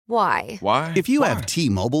Why? Why? If you have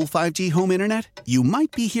T-Mobile 5G home internet, you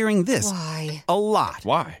might be hearing this Why? a lot.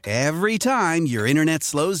 Why? Every time your internet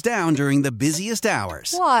slows down during the busiest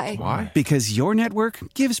hours. Why? Why? Because your network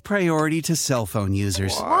gives priority to cell phone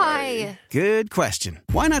users. Why? Good question.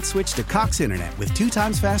 Why not switch to Cox Internet with 2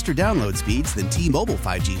 times faster download speeds than T-Mobile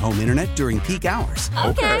 5G home internet during peak hours?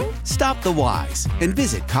 Okay. Stop the whys and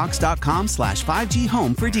visit cox.com/5G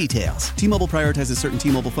home for details. T-Mobile prioritizes certain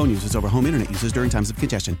T-Mobile phone users over home internet users during times of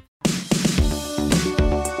congestion.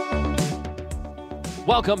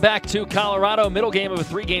 Welcome back to Colorado. Middle game of a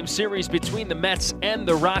 3-game series between the Mets and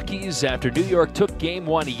the Rockies after New York took Game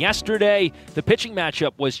 1 yesterday. The pitching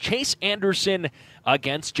matchup was Chase Anderson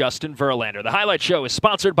against Justin Verlander. The highlight show is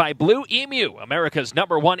sponsored by Blue Emu, America's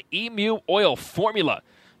 #1 emu oil formula.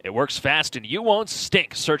 It works fast and you won't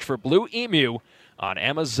stink. Search for Blue Emu on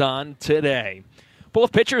Amazon today.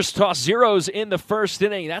 Both pitchers tossed zeros in the first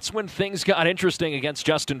inning. That's when things got interesting against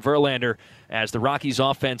Justin Verlander as the Rockies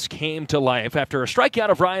offense came to life. After a strikeout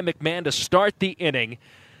of Ryan McMahon to start the inning,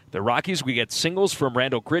 the Rockies, we get singles from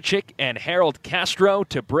Randall Grichuk and Harold Castro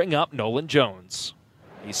to bring up Nolan Jones.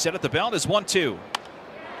 He's set at the belt as 1-2.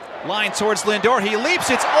 Line towards Lindor. He leaps.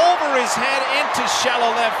 It's over his head into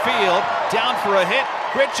shallow left field. Down for a hit.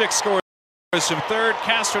 Grichuk scores from third.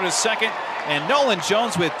 Castro to second. And Nolan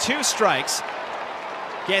Jones with 2 strikes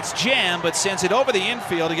gets jammed, but sends it over the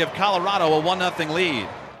infield to give Colorado a 1-0 lead.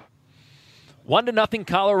 1-0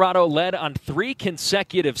 Colorado led on 3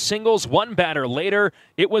 consecutive singles. One batter later,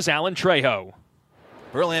 it was Alan Trejo.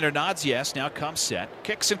 Verlander nods yes, now comes set.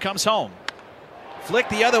 Kicks and comes home. Flick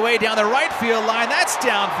the other way down the right field line. That's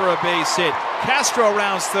down for a base hit. Castro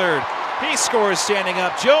rounds third. He scores standing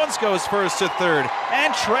up. Jones goes first to third.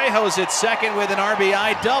 And Trejo's at second with an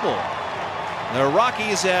RBI double. The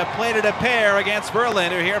Rockies have played it a pair against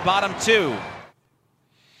Verlander here, bottom 2.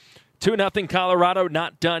 2-0 Colorado,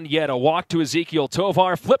 not done yet. A walk to Ezekiel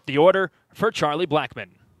Tovar flipped the order for Charlie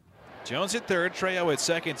Blackmon. Jones at third, Trejo at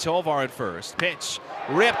second, Tovar at first. Pitch,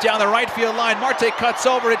 ripped down the right field line. Marte cuts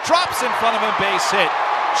over, it drops in front of him, base hit.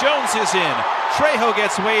 Jones is in. Trejo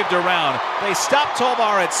gets waved around. They stop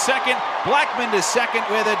Tovar at second. Blackmon to second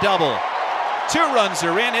with a double. 2 runs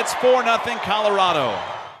are in. It's 4-0 Colorado.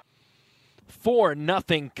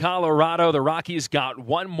 4-0 Colorado. The Rockies got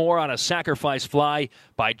one more on a sacrifice fly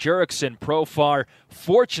by Jurickson Profar.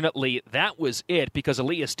 Fortunately, that was it because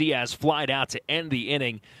Elias Diaz flied out to end the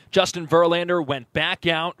inning. Justin Verlander went back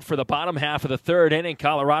out for the bottom half of the third inning.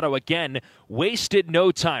 Colorado again wasted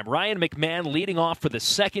no time. Ryan McMahon leading off for the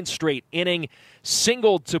second straight inning.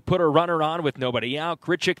 Singled to put a runner on with nobody out.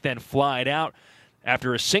 Grichuk then flied out.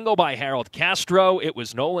 After a single by Harold Castro, it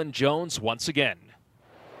was Nolan Jones once again.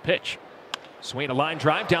 Pitch. Swing a line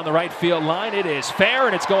drive down the right field line. It is fair,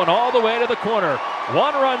 and it's going all the way to the corner.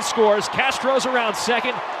 1 run scores. Castro's around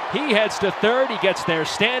second. He heads to third. He gets there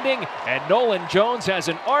standing, and Nolan Jones has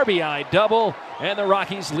an RBI double, and the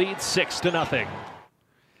Rockies lead 6-0.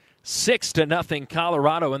 6-0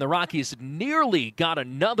 Colorado, and the Rockies nearly got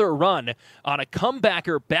another run on a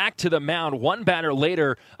comebacker back to the mound one batter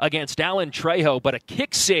later against Alan Trejo, but a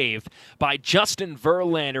kick save by Justin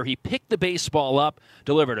Verlander. He picked the baseball up,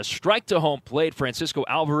 delivered a strike to home plate. Francisco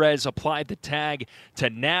Alvarez applied the tag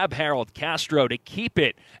to nab Harold Castro to keep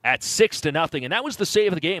it at 6-0, and that was the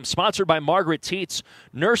save of the game, sponsored by Margaret Tietz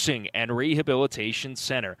Nursing and Rehabilitation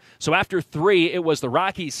Center. So after 3, it was the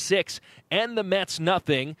Rockies 6 and the Mets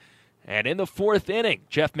nothing. And in the 4th inning,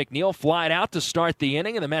 Jeff McNeil flied out to start the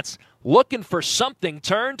inning, and the Mets looking for something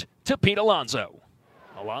turned to Pete Alonso.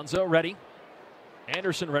 Alonso ready.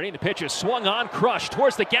 Anderson ready. The pitch is swung on, crushed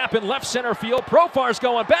towards the gap in left center field. Profar's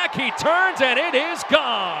going back. He turns, and it is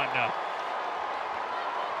gone.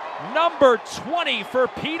 Number 20 for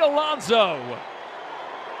Pete Alonso.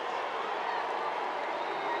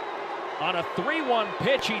 On a 3-1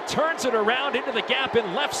 pitch, he turns it around into the gap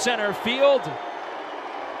in left center field.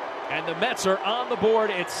 And the Mets are on the board.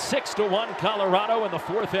 It's 6-1 Colorado in the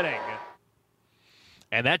 4th inning.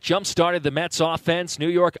 And that jump-started the Mets offense. New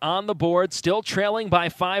York on the board, still trailing by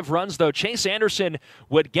 5 runs, though Chase Anderson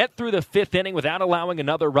would get through the 5th inning without allowing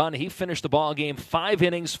another run. He finished the ball game 5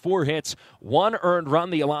 innings, 4 hits, 1 earned run,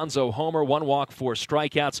 the Alonso homer, 1 walk, 4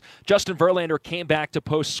 strikeouts. Justin Verlander came back to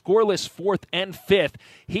post scoreless 4th and 5th.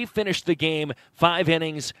 He finished the game 5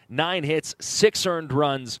 innings, 9 hits, 6 earned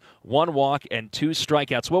runs, 1 walk, and 2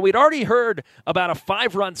 strikeouts. Well, we'd already heard about a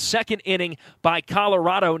 5-run second inning by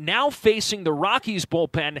Colorado. Now facing the Rockies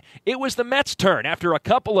bullpen, it was the Mets' turn after a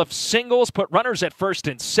couple of singles put runners at first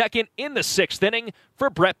and second in the 6th inning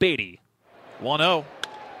for Brett Beatty. 1-0.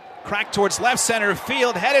 Cracked towards left center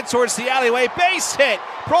field, headed towards the alleyway. Base hit.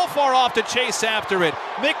 Profar off to chase after it.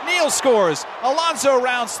 McNeil scores. Alonso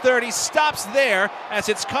rounds third. He stops there as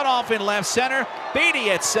it's cut off in left center.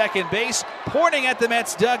 Beatty at second base, pointing at the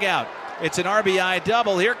Mets dugout. It's an RBI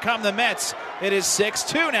double. Here come the Mets. It is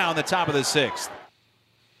 6-2 now in the top of the sixth.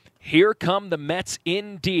 Here come the Mets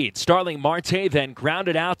indeed. Starling Marte then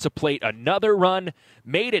grounded out to plate another run,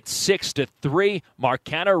 made it 6-3.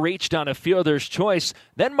 Marcano reached on a fielder's choice.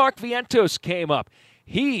 Then Mark Vientos came up.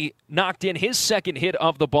 He knocked in his second hit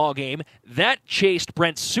of the ballgame. That chased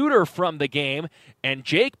Brent Suter from the game, and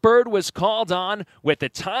Jake Bird was called on with the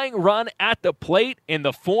tying run at the plate in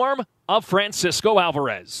the form of Francisco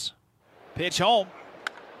Alvarez. Pitch home.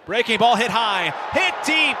 Breaking ball hit high. Hit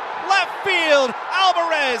deep. Left field.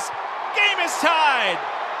 Alvarez. Game is tied.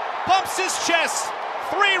 Bumps his chest.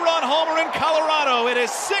 3-run homer in Colorado. It is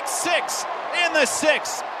 6-6 in the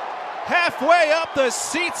sixth. Halfway up the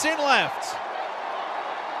seats in left.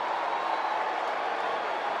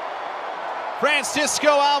 Francisco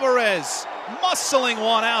Alvarez muscling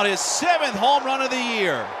one out, his 7th home run of the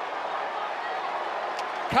year.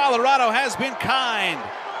 Colorado has been kind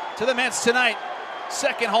to the Mets tonight.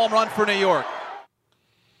 2nd home run for New York.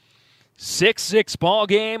 6-6 ball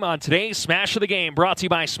game on today's Smash of the Game, brought to you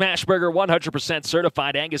by Smashburger, 100%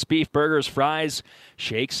 certified Angus beef burgers, fries,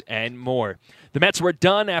 shakes, and more. The Mets were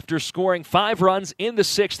done after scoring 5 runs in the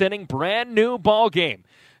 6th inning. Brand new ball game.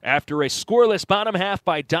 After a scoreless bottom half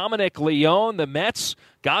by Dominic Leone, the Mets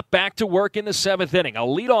got back to work in the 7th inning. A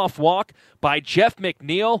leadoff walk by Jeff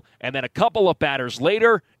McNeil, and then a couple of batters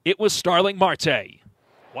later, it was Starling Marte.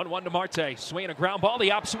 1-1 to Marte, swinging a ground ball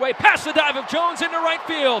the opposite way, past the dive of Jones into right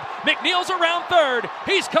field. McNeil's around third.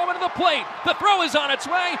 He's coming to the plate. The throw is on its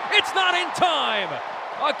way. It's not in time.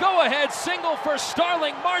 A go-ahead single for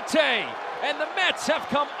Starling Marte, and the Mets have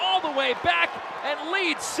come all the way back and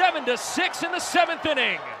lead 7-6 in the 7th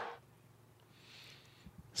inning.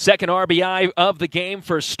 Second RBI of the game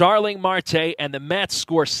for Starling Marte, and the Mets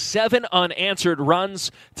score 7 unanswered runs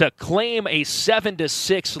to claim a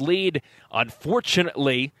 7-6 lead.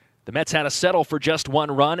 Unfortunately, the Mets had to settle for just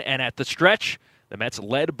 1 run, and at the stretch, the Mets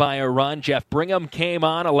led by a run. Jeff Brigham came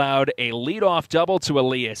on, allowed a leadoff double to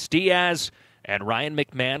Elias Diaz, and Ryan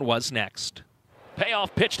McMahon was next.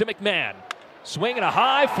 Payoff pitch to McMahon. Swinging a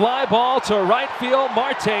high fly ball to right field.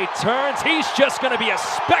 Marte turns. He's just going to be a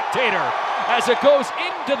spectator as it goes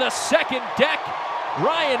into the second deck.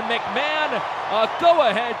 Ryan McMahon, a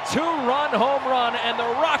go-ahead 2-run home run, and the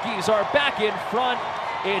Rockies are back in front.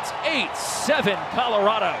 It's 8-7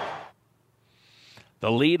 Colorado.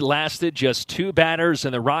 The lead lasted just 2 batters,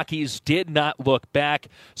 and the Rockies did not look back,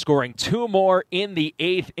 scoring 2 more in the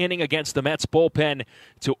 8th inning against the Mets bullpen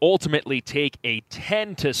to ultimately take a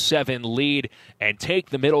 10-7 lead and take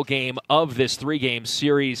the middle game of this 3-game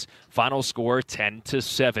series. Final score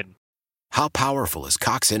 10-7. How powerful is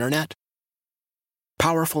Cox Internet?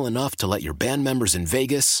 Powerful enough to let your band members in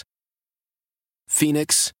Vegas,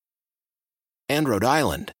 Phoenix, and Rhode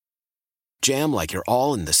Island jam like you're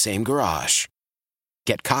all in the same garage.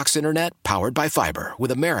 Get Cox Internet powered by fiber with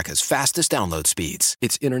America's fastest download speeds.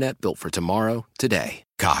 It's internet built for tomorrow, today.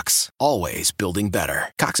 Cox, always building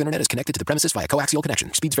better. Cox Internet is connected to the premises via coaxial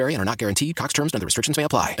connection. Speeds vary and are not guaranteed. Cox terms and other restrictions may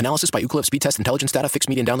apply. Analysis by Ookla Speed Test Intelligence Data. Fixed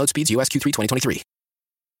median download speeds. US Q3 2023.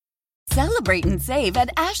 Celebrate and save at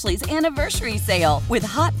Ashley's Anniversary Sale. With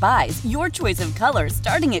Hot Buys, your choice of colors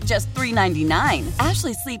starting at just $3.99.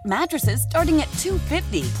 Ashley Sleep mattresses starting at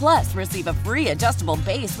 $2.50. Plus, receive a free adjustable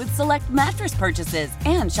base with select mattress purchases.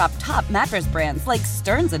 And shop top mattress brands like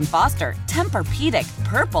Stearns & Foster, Tempur-Pedic,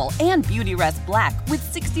 Purple, and Beautyrest Black with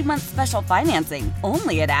 60-month special financing.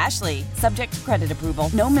 Only at Ashley. Subject to credit approval.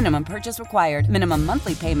 No minimum purchase required. Minimum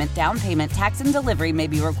monthly payment, down payment, tax, and delivery may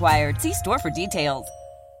be required. See store for details.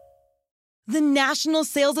 The national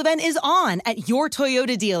sales event is on at your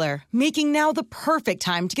Toyota dealer, making now the perfect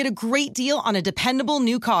time to get a great deal on a dependable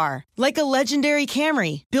new car. Like a legendary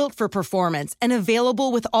Camry, built for performance and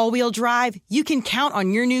available with all-wheel drive, you can count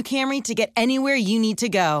on your new Camry to get anywhere you need to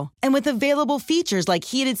go. And with available features like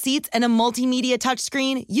heated seats and a multimedia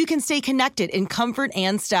touchscreen, you can stay connected in comfort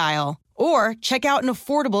and style. Or check out an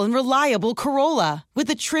affordable and reliable Corolla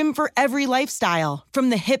with a trim for every lifestyle.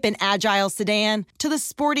 From the hip and agile sedan to the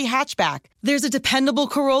sporty hatchback, there's a dependable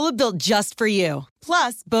Corolla built just for you.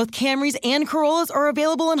 Plus, both Camrys and Corollas are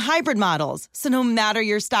available in hybrid models, so no matter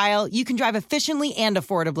your style, you can drive efficiently and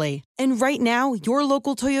affordably. And right now, your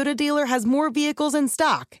local Toyota dealer has more vehicles in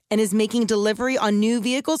stock and is making delivery on new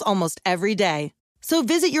vehicles almost every day. So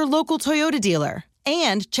visit your local Toyota dealer.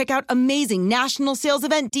 And check out amazing national sales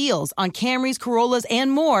event deals on Camrys, Corollas,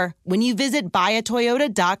 and more when you visit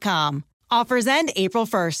buyatoyota.com. Offers end April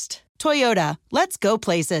 1st. Toyota, let's go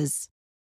places.